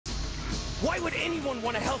Why would anyone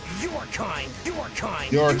want to help your kind? Your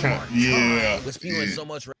kind. Your kind. Yeah. We're spewing so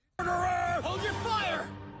much. Hold your fire!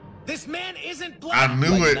 This man isn't black. I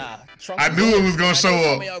knew it. I knew it was gonna show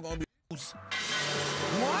up.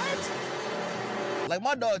 What? Like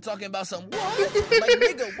my dog talking about some what? Like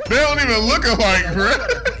nigga, what? They don't even look alike, bro.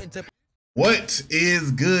 What is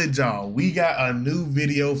good, y'all? We got a new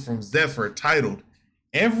video from Zephyr titled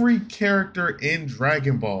 "Every Character in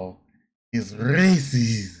Dragon Ball is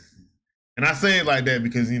Racist." And I say it like that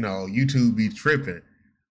because, you know, YouTube be tripping.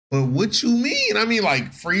 But what you mean? I mean,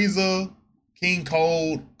 like Frieza, King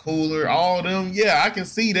Cold, Cooler, all of them. Yeah, I can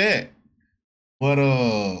see that. But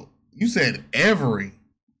you said every.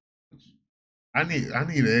 I need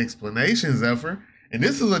an explanation, Zephyr. And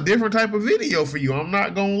this is a different type of video for you. I'm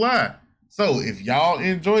not gonna lie. So if y'all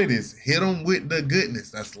enjoy this, hit them with the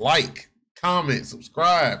goodness. That's like, comment,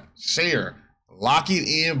 subscribe, share. Lock it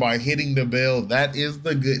in by hitting the bell. That is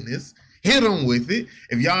the goodness. Hit them with it.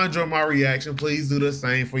 If y'all enjoy my reaction, please do the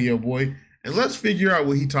same for your boy. And let's figure out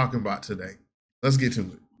what he's talking about today. Let's get to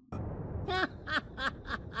it.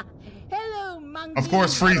 Hello, monkey. Of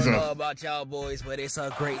course, Frieza. I don't know about y'all boys, but it's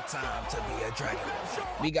a great time to be a Dragon Ball fan.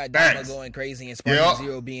 We got Dama going crazy and Spartan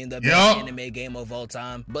Zero being the best anime game of all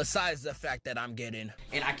time. Besides the fact that I'm getting,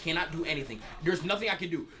 and I cannot do anything. There's nothing I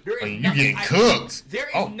can do. There is you nothing get cooked. There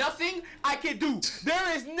is nothing I can do.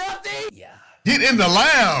 There is nothing. Yeah. Get in the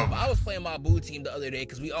lab. I was playing my Buu team the other day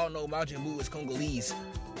because we all know Majin Buu is Congolese.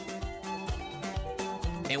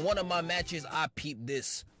 In one of my matches, I peeped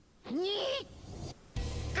this.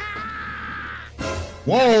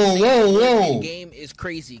 Whoa. The game is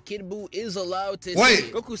crazy. Kid Buu is allowed to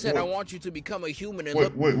say, Goku said, I want you to become a human and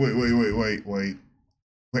look. Wait.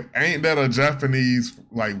 Ain't that a Japanese,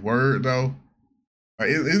 like, word, though? Like,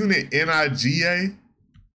 isn't it Niga?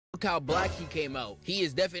 Look how black he came out. He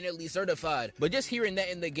is definitely certified. But just hearing that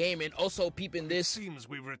in the game and also peeping this. Seems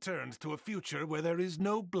we've returned to a future where there is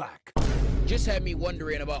no black. Just had me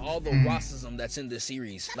wondering about all the racism that's in this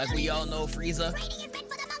series. Like we all know Frieza.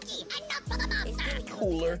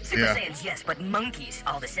 Cooler. Super Saiyans, yes, but monkeys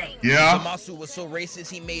all the same. Yeah. Zamasu was so racist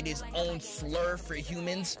he made his own slur for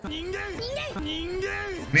humans. And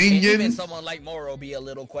even someone like Moro be a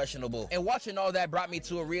little questionable. And watching all that brought me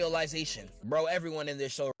to a realization. Bro, everyone in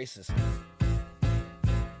this show racist.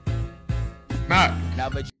 Not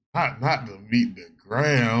to meet the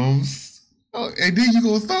grams. Oh, and then you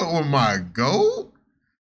gonna start with my goal?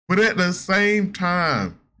 But at the same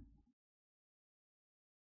time,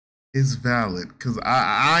 it's valid because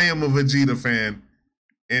I am a Vegeta fan,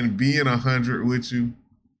 and being 100 with you,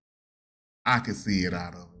 I can see it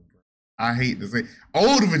out of him. I hate to say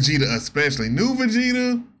old Vegeta especially, new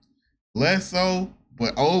Vegeta less so,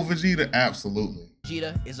 but old Vegeta absolutely.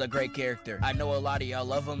 Vegeta is a great character. I know a lot of y'all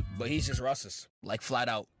love him, but he's just racist, like flat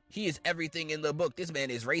out. He is everything in the book. This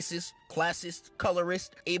man is racist, classist,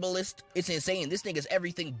 colorist, ableist. It's insane. This nigga's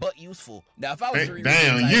everything but useful. Now, if I was to read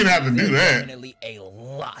damn, you didn't have to do that. Definitely a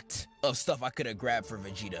lot of stuff I could have grabbed for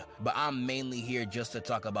Vegeta, but I'm mainly here just to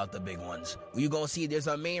talk about the big ones. You gonna see there's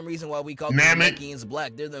a main reason why we call the Namekians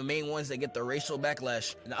black. They're the main ones that get the racial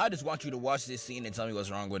backlash. Now, I just want you to watch this scene and tell me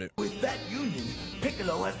what's wrong with it. With that union,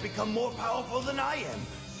 Piccolo has become more powerful than I am,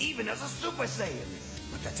 even as a Super Saiyan.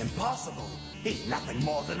 But that's impossible. He's nothing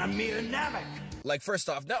more than a mere Namek. Like, first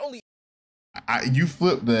off, not only you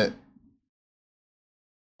flipped that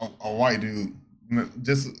a white dude,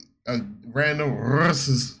 just a random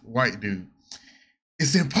racist white dude.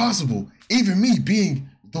 It's impossible. Even me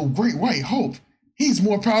being the great white hope, he's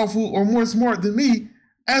more powerful or more smart than me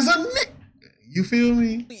as a Nick. You feel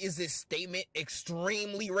me? Is this statement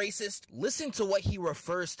extremely racist? Listen to what he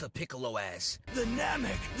refers to Piccolo as. The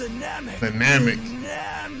Namek, the Namek, the Namek. The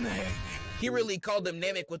Namek. He really called him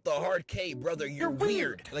Namek with the hard K, brother. You're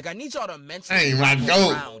weird. Like, I need y'all to mention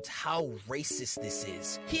around how racist this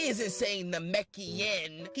is. He isn't saying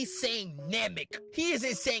Namekian. He's saying Namek. He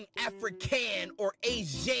isn't saying African or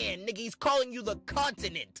Asian. Nigga, he's calling you the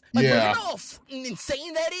continent. Like, you know how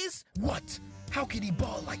insane that is? What? How can he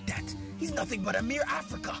ball like that? He's nothing but a mere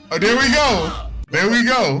Africa. Oh, there we go. There we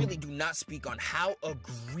go. I really do not speak on how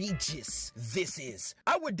egregious this is.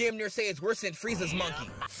 I would damn near say it's worse than Frieza's monkey.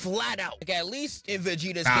 Flat out. Like, at least in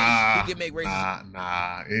Vegeta's case, he can make racist.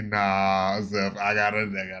 Nah, Zeph, I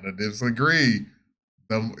gotta disagree.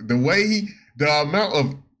 The way the amount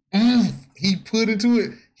of he put into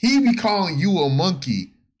it, he be calling you a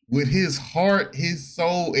monkey with his heart, his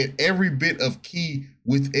soul, and every bit of ki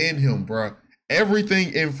within him, bro.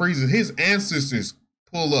 Everything in Frieza, his ancestors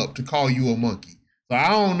pull up to call you a monkey. So I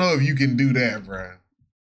don't know if you can do that, bro.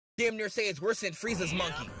 damn near say it's worse than Frieza's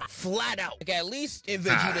monkey. Flat out. Like, at least in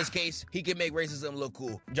Vegeta's case, he can make racism look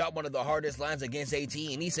cool. Dropped one of the hardest lines against AT,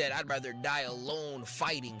 and he said, "I'd rather die alone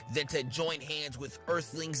fighting than to join hands with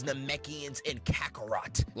Earthlings, Namekians, and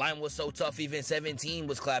Kakarot." Line was so tough, even 17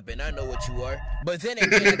 was clapping. I know what you are. But then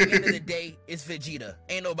again, at the end of the day, it's Vegeta.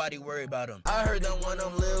 Ain't nobody worried about him. I heard that one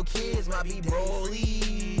of them little kids might be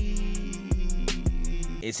Broly.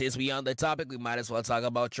 And since we on the topic, we might as well talk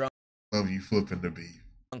about Trunks. Love you flipping the beef.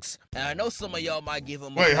 And I know some of y'all might give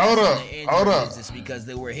him wait, hold up. It's because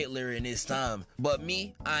they were Hitler in his time. But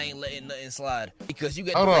me, I ain't letting nothing slide. Because you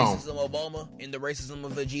get the racism of Obama and the racism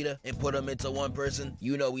of Vegeta and put them into one person,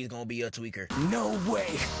 you know he's gonna be a tweaker. No way!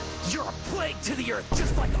 You're a plague to the Earth,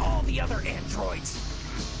 just like all the other androids!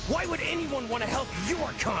 Why would anyone want to help your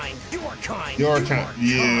kind?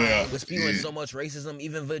 Yeah. Was spewing so much racism,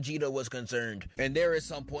 even Vegeta was concerned. And there is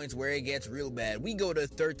some points where it gets real bad. We go to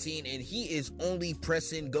 13, and he is only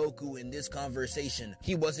pressing Goku in this conversation.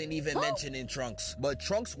 He wasn't even mentioning Trunks. But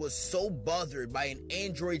Trunks was so bothered by an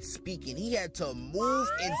android speaking, he had to move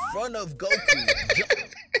in front of Goku.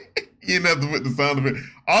 You didn't have to put the sound of it.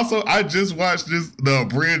 Also, I just watched the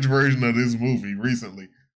abridged version of this movie recently.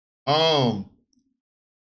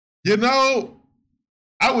 You know,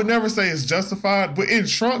 I would never say it's justified, but in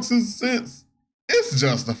Trunks' sense, it's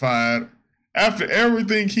justified. After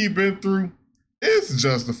everything he's been through, it's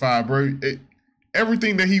justified, bro.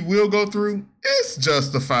 Everything that he will go through, it's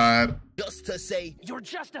justified. Just to say, you're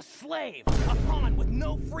just a slave, a pawn with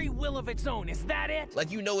no free will of its own. Is that it?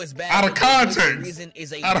 Like, you know it's bad. Out of context. The reason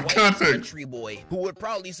is a out of white context. country boy who would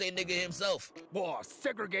probably say nigga himself. Boy,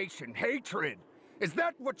 segregation, hatred. Is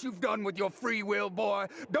that what you've done with your free will, boy?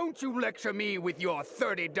 Don't you lecture me with your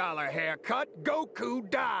 $30 haircut. Goku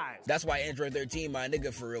dies. That's why Android 13 my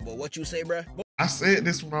nigga for real, but what you say, bruh? I said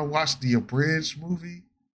this when I watched the abridged movie.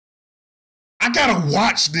 I gotta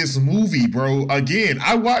watch this movie, bro. Again,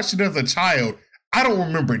 I watched it as a child. I don't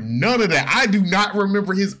remember none of that. I do not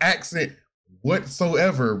remember his accent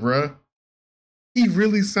whatsoever, bruh. He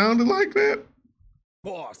really sounded like that?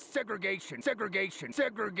 Boy, segregation.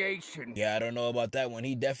 Yeah, I don't know about that one.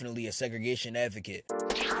 He definitely a segregation advocate.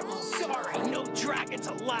 Sorry, no dragons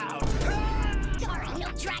allowed.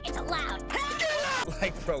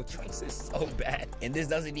 Like, bro, Trunks is so bad. And this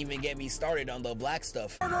doesn't even get me started on the black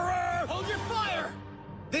stuff. Murderer! Hold your fire!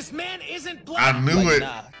 This man isn't black! I knew it.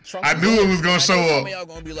 Nah, I knew it was gonna show up. Some of y'all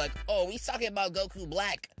gonna be like, oh, he's talking about Goku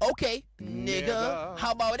Black. Okay, nigga.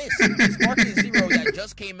 How about this? In Sparking Zero that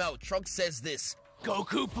just came out, Trunks says this.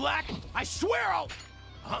 Goku Black? I swear I'll...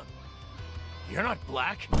 Huh? You're not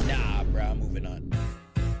black? Nah, bro, I'm moving on.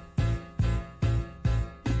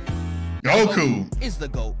 Goku is the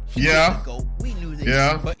GOAT. He yeah. is the GOAT. We knew this.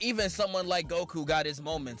 Yeah. But even someone like Goku got his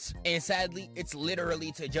moments. And sadly, it's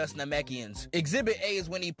literally to just Namekians. Exhibit A is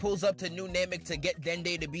when he pulls up to New Namek to get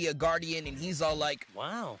Dende to be a guardian, and he's all like,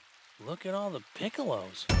 wow, look at all the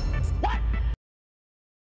Piccolos. What?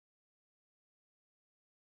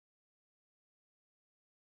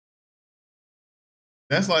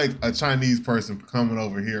 That's like a Chinese person coming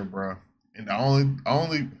over here, bro. And the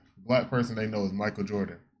only black person they know is Michael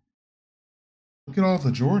Jordan. Look at all the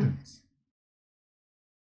Jordans.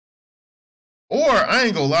 Or, I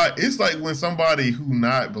ain't gonna lie, it's like when somebody who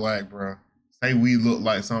not black, bro, say we look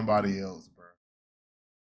like somebody else, bro.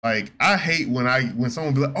 Like, I hate when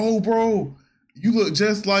someone be like, oh, bro, you look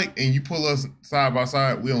just like, and you pull us side by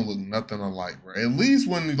side, we don't look nothing alike, bro. At least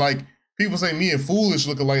when, like, people say me and Foolish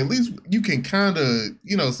look alike, at least you can kind of,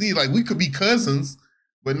 you know, see, like, we could be cousins.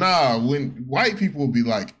 But nah, when white people will be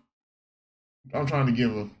like, I'm trying to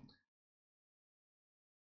give a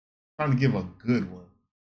good one.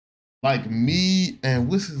 Like me and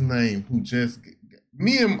what's his name,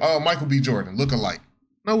 me and Michael B. Jordan look alike.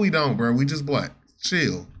 No, we don't, bro. We just black.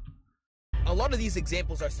 Chill. A lot of these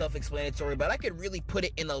examples are self-explanatory, but I could really put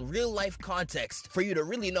it in a real-life context for you to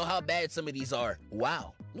really know how bad some of these are.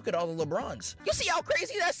 Wow, look at all the LeBrons. You see how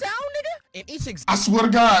crazy that sound, nigga? In each I swear to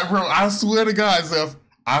God, bro. I swear to God, Zeph.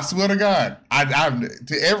 I swear to God.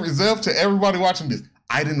 Zeph, to everybody watching this,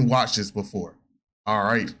 I didn't watch this before. All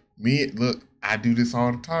right. Look, I do this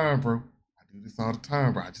all the time, bro.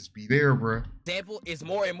 I just be there, bro. Example is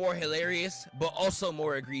more and more hilarious, but also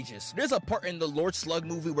more egregious. There's a part in the Lord Slug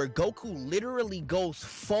movie where Goku literally goes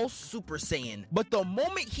full Super Saiyan, but the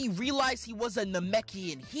moment he realized he was a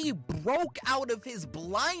Namekian, he broke out of his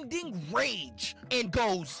blinding rage and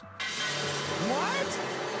goes, what?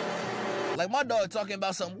 Like my dog talking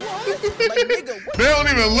about some what? Like, nigga, what? They don't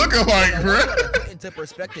even look alike, bro. Put into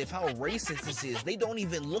perspective how racist this is. They don't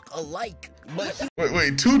even look alike. But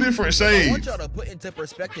wait, two different shades. I want y'all to put into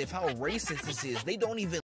perspective how racist this is. They don't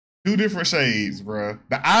even 2 different shades, bruh.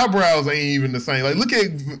 The eyebrows ain't even the same. Like,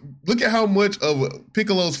 look at how much of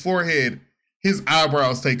Piccolo's forehead his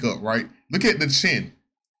eyebrows take up, right? Look at the chin.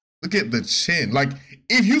 Look at the chin. Like,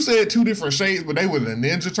 if you said 2 different shades, but they were the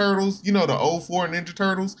Ninja Turtles, you know, the old 4 Ninja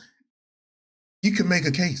Turtles, you can make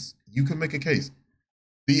a case. You can make a case.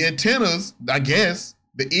 The antennas, I guess,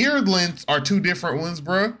 the ear lengths are 2 different ones,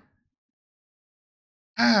 bruh.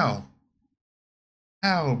 How?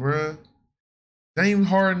 How, bruh? James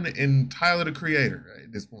Harden and Tyler, the Creator,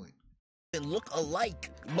 at this point. Look alike,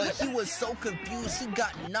 but he was so confused he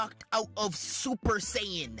got knocked out of Super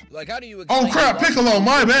Saiyan. Like, how do you explain? Oh crap, Piccolo,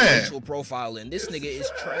 my bad. Racial profiling. This nigga is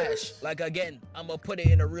trash. Like, again, I'm gonna put it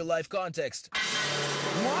in a real life context.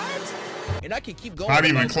 What? And I can keep going. Not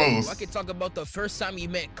even close. I can talk about the first time he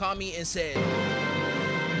met Kami and said,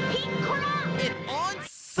 and on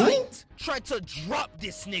sight tried to drop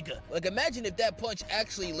this nigga. Like, imagine if that punch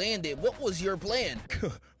actually landed. What was your plan?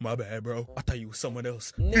 My bad, bro. I thought you was someone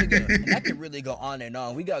else. Nigga, and I could really go on and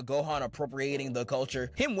on. We got Gohan appropriating the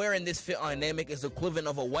culture. Him wearing this fit on Namek is equivalent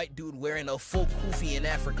of a white dude wearing a full kufi in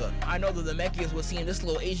Africa. I know that the Mechians was seeing this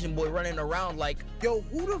little Asian boy running around like, yo,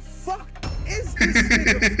 who the fuck is this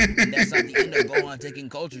nigga? And that's not the end of Gohan taking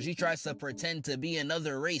cultures. He tries to pretend to be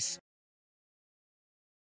another race.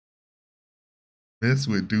 This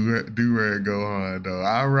with Durag Gohan, though.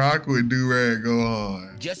 I rock with Durag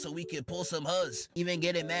Gohan. Just so we could pull some huzz. Even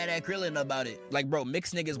getting mad at Krillin about it. Like, bro,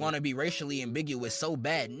 mixed niggas want to be racially ambiguous so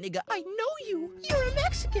bad. Nigga, I know you. You're a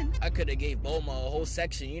Mexican. I could have gave Bulma a whole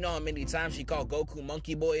section. You know how many times she called Goku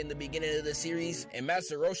Monkey Boy in the beginning of the series? And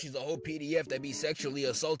Master Roshi's a whole PDF that be sexually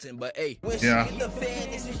assaulting. But hey, when she hit the fan,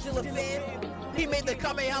 is it still a fan? He made the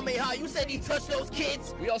Kamehameha. You said he touched those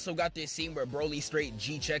kids. We also got this scene where Broly straight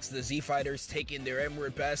G-checks the Z-Fighters taking their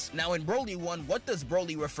M-word pass. Now in Broly 1, what does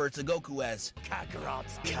Broly refer to Goku as? Kakarot.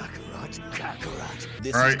 Kakarot. Kakarot.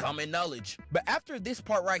 This is common knowledge. But after this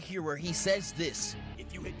part right here where he says this,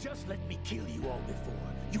 if you had just let me kill you all before,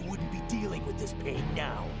 you wouldn't be dealing with this pain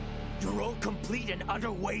now. You're all complete and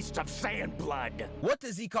utter waste of Saiyan blood. What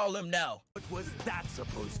does he call him now? What was that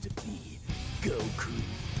supposed to be? Goku.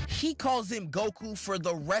 He calls him Goku for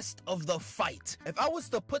the rest of the fight. If I was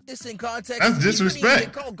to put this in context, that's disrespect.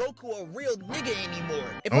 He couldn't even call Goku a real nigga anymore.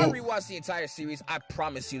 If I rewatched the entire series, I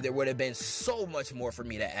promise you there would have been so much more for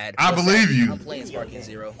me to add. I believe you. I'm playing Sparking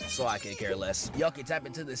Zero, so I could care less. Y'all can tap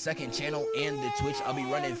into the second channel and the Twitch. I'll be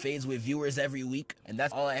running fades with viewers every week. And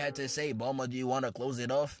that's all I had to say. Bulma, do you want to close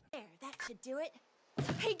it off? There, that should do it.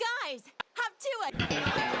 Hey guys, hop to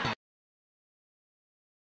it.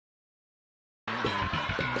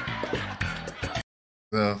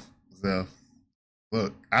 Zeph,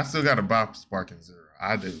 look, I still gotta buy Sparking Zero.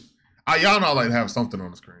 I do. Y'all know I like to have something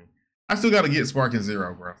on the screen. I still gotta get Sparking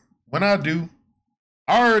Zero, bro. When I do,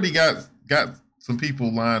 I already got some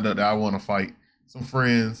people lined up that I want to fight. Some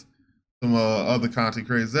friends, some other content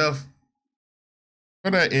creators. Zeph,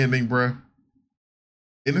 for that ending, bro.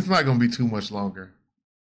 And it's not gonna be too much longer.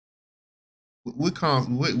 What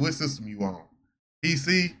system you on?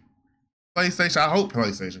 PC? PlayStation? I hope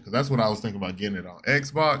PlayStation, because that's what I was thinking about getting it on.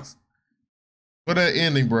 Xbox? For that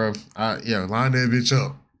ending, bro. Yeah, line that bitch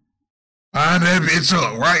up. Line that bitch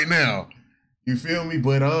up right now. You feel me?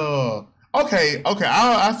 But okay.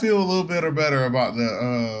 I feel a little bit better about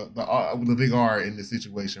the big R in this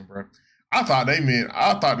situation, bro. I thought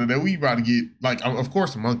that we about to get, like, of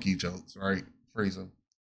course, monkey jokes, right? Frieza.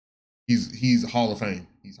 He's Hall of Fame.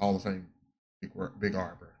 He's Hall of Fame. Big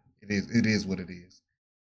R, bro. It is what it is.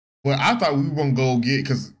 But I thought we were gonna go get,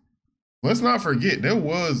 because let's not forget, there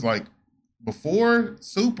was, like, before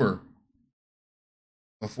Super,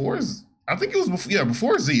 before Z,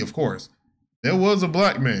 of course, there was a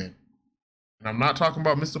black man. And I'm not talking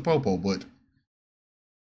about Mr. Popo, but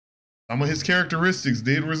some of his characteristics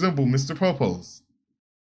did resemble Mr. Popo's.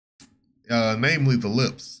 Namely the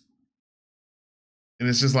lips. And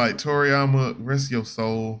it's just like, Toriyama, rest your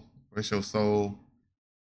soul.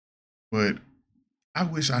 But I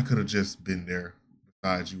wish I could have just been there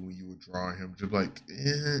beside you when you were drawing him. Just like,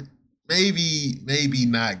 maybe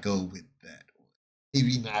not go with that one.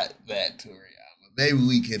 Maybe not that, Toriyama. Maybe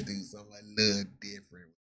we can do something a little different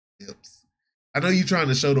with lips. I know you're trying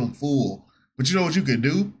to show them full, but you know what you could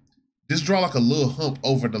do? Just draw like a little hump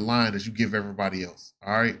over the line that you give everybody else,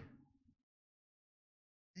 all right?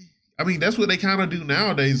 I mean, that's what they kind of do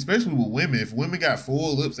nowadays, especially with women. If women got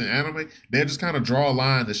full lips in anime, they just kind of draw a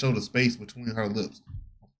line to show the space between her lips.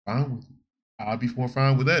 I'm fine with it. I'll be more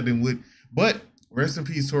fine with that than with. But rest in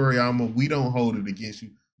peace, Toriyama. We don't hold it against you.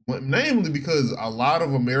 But namely because a lot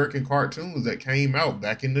of American cartoons that came out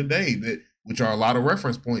back in the day, which are a lot of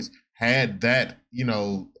reference points, had that,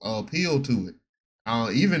 appeal to it.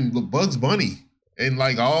 Even Bugs Bunny and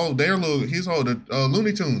like all their his whole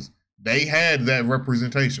Looney Tunes, they had that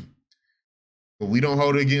representation. But we don't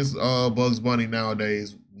hold it against Bugs Bunny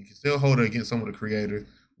nowadays. We can still hold it against some of the creators.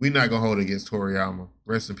 We're not gonna hold it against Toriyama.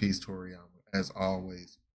 Rest in peace, Toriyama, as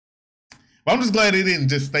always. But I'm just glad it didn't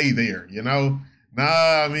just stay there, you know?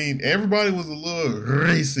 Nah, I mean, everybody was a little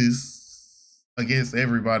racist against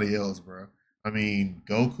everybody else, bro. I mean,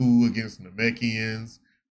 Goku against Namekians,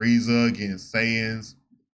 Frieza against Saiyans,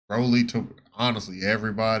 Broly to honestly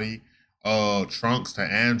everybody, Trunks to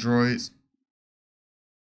androids.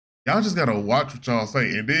 Y'all just gotta watch what y'all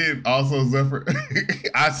say. And then also, Zephyr,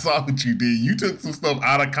 I saw what you did. You took some stuff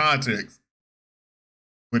out of context,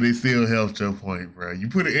 but it still helped your point, bro. You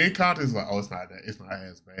put it in context, like, oh, it's not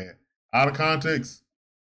as bad. Out of context,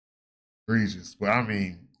 egregious. But I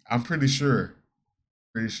mean, I'm pretty sure,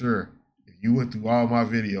 if you went through all my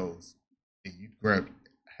videos and you grabbed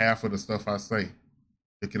half of the stuff I say,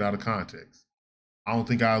 took it out of context, I don't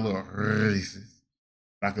think I look racist.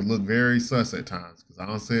 I could look very sus at times because I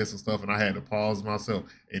done said some stuff and I had to pause myself.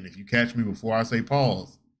 And if you catch me before I say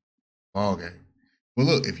pause, ball game. But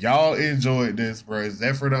look, if y'all enjoyed this, bro,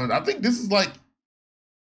 Zephyr done, I think this is like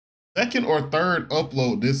second or third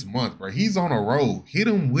upload this month, bro. He's on a roll. Hit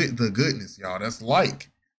him with the goodness, y'all. That's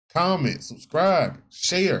like, comment, subscribe,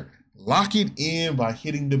 share. Lock it in by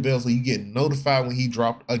hitting the bell so you get notified when he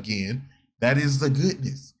dropped again. That is the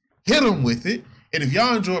goodness. Hit him with it. And if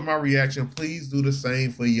y'all enjoyed my reaction, please do the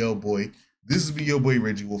same for your boy. This has been your boy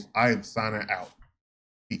Reggie Wolf. I am signing out.